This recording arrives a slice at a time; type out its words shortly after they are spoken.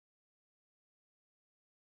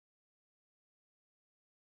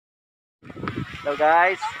Hello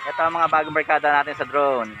guys, ito ang mga bagong barkada natin sa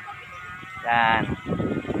drone. Yan.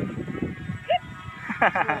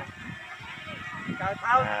 Shout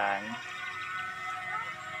out. Yan.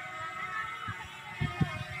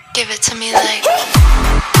 Give it to me like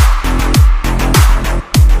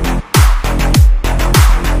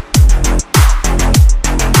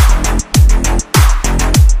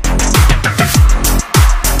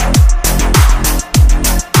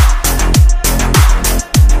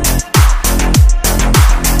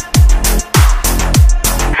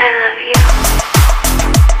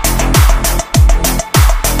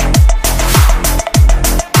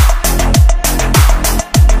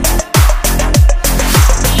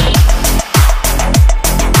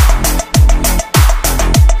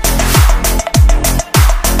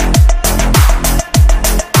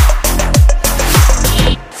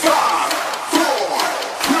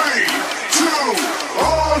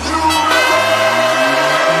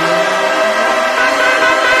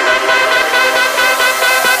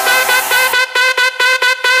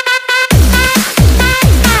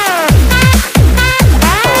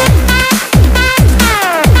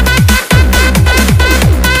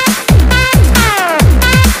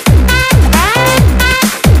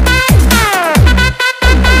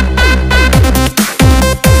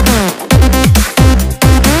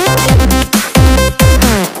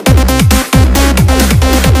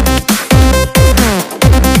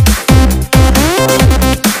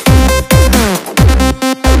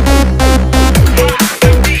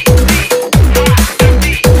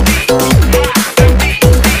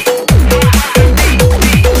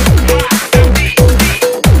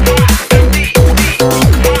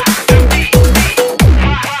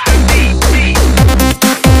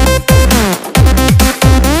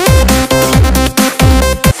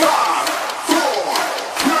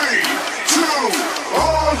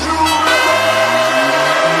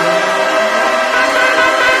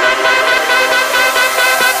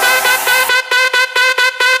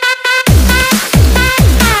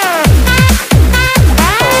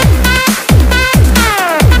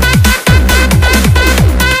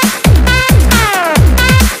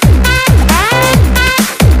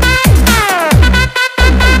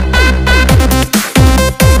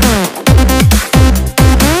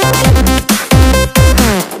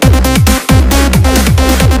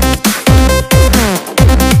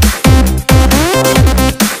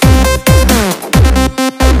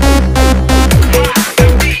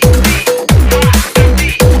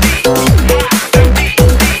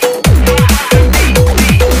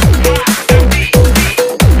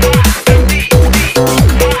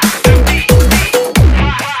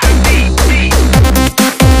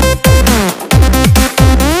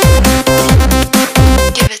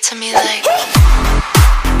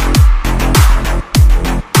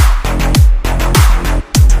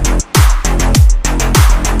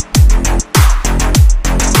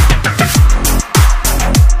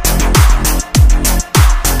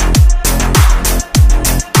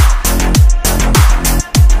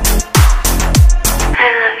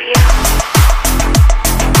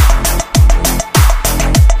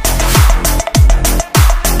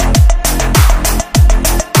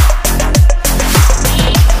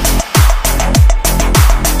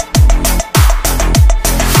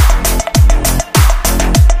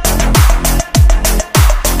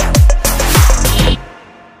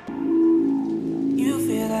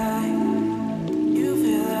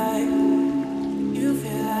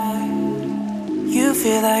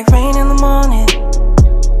feel like rain in the morning,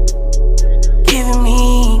 giving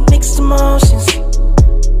me mixed emotions,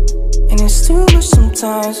 and it's too much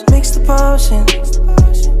sometimes. Mix the potion,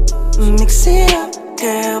 mix it up,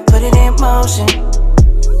 girl, put it in motion.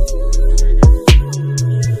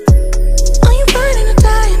 Are you burning or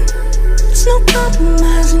dying? There's no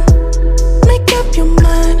compromising. Make up your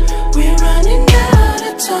mind, we're running out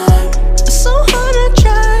of time. It's so hard to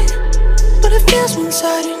try, but it feels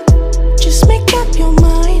one-sided. Just make up your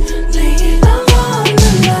mind, lay it all on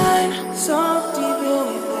the line. So deep in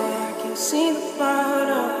it that I can see the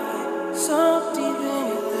bottom. So deep in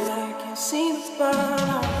it that I can see the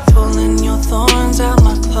bottom. Pulling your thorns out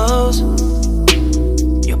my clothes.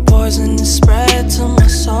 Your poison is spread to my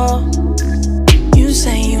soul. You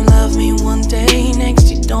say you love me one day,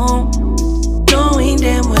 next you don't. Knowing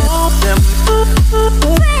damn well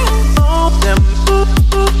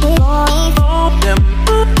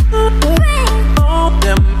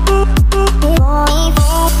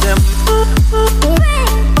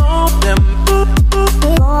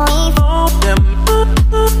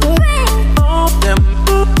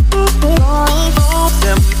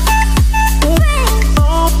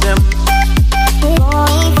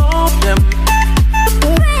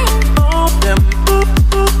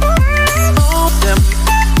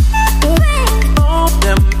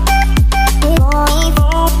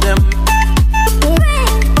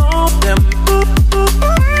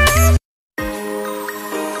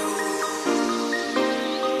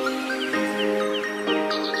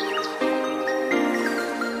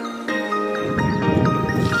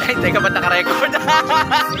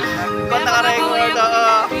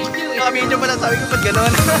naka-video pala, sabi ko ba't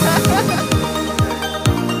gano'n?